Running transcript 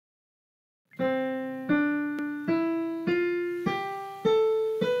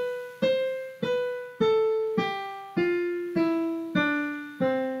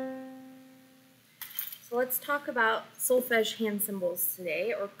let's talk about solfege hand symbols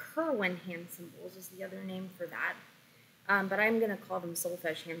today, or Curwen hand symbols is the other name for that. But I'm going to call them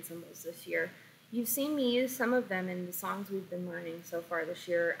solfege hand symbols this year. You've seen me use some of them in the songs we've been learning so far this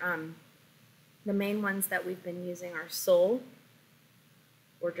year. The main ones that we've been using are sol,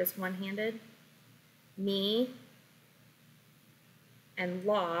 or just one-handed, mi, and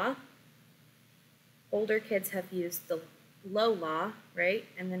la. Older kids have used the low la, right?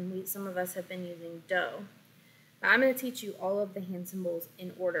 And then some of us have been using do. Now I'm going to teach you all of the hand symbols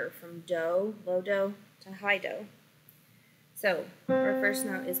in order from do, low do, to high do. So our first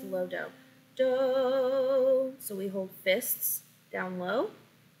note is low do. Do. So we hold fists down low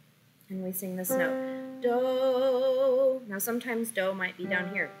and we sing this note. Do. Now sometimes do might be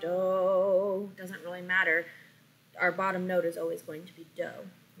down here. Do. Doesn't really matter. Our bottom note is always going to be do.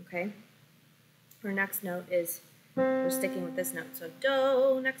 Okay? Our next note is, we're sticking with this note. So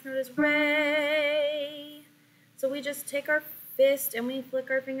do. Next note is re. So we just take our fist and we flick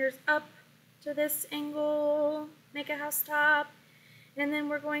our fingers up to this angle, make a house top, and then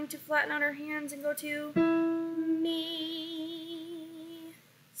we're going to flatten out our hands and go to mi.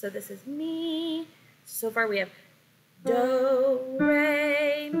 So this is mi. So far we have do,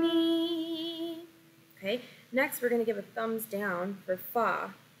 re, mi. Okay, next we're going to give a thumbs down for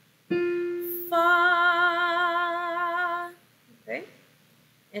fa. Fa. Okay,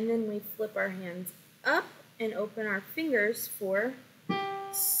 and then we flip our hands up and open our fingers for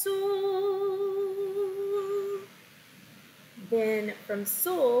sol. Then from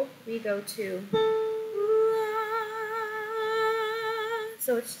sol we go to la.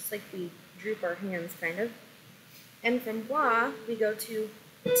 So it's just like we droop our hands kind of. And from la we go to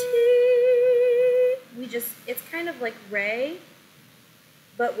ti. It's kind of like re,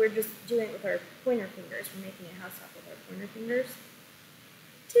 but we're just doing it with our pointer fingers. We're making a house top with our pointer fingers.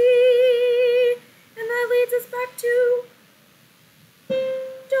 Ti. And that leads us back to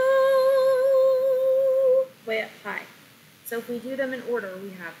do, way up high. So if we do them in order,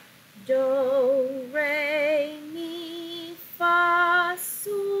 we have do, re, mi, fa,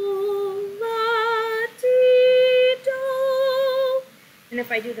 sol, la, ti, do. And if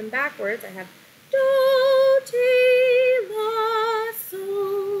I do them backwards, I have do, ti, la,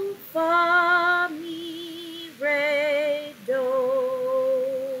 sol, fa, mi, re, do.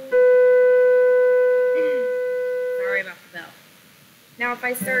 Sorry about the bell. Now if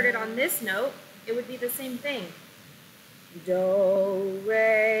I started on this note, it would be the same thing. Do,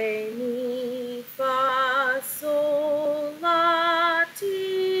 re, mi, fa, sol, la,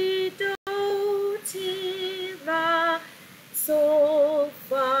 ti, do, ti, la, sol,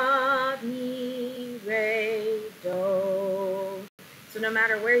 fa, mi, re, do. So no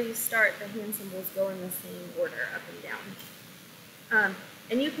matter where you start, the hand symbols go in the same order, up and down.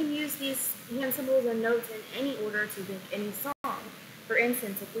 And you can use these hand symbols and notes in any order to make any song. For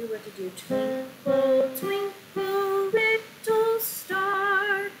instance, if we were to do Twinkle, Twinkle, Little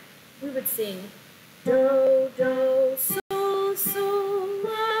Star, we would sing do, do, sol, sol,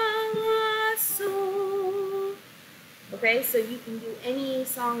 la, la, sol. Okay, so you can do any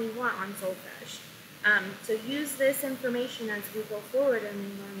song you want on solfege. So use this information as we go forward and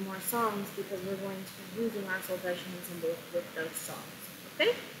then learn more songs, because we're going to be using our solfege hand symbols with those songs.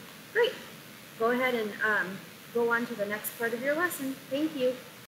 Okay, great. Go ahead and go on to the next part of your lesson. Thank you.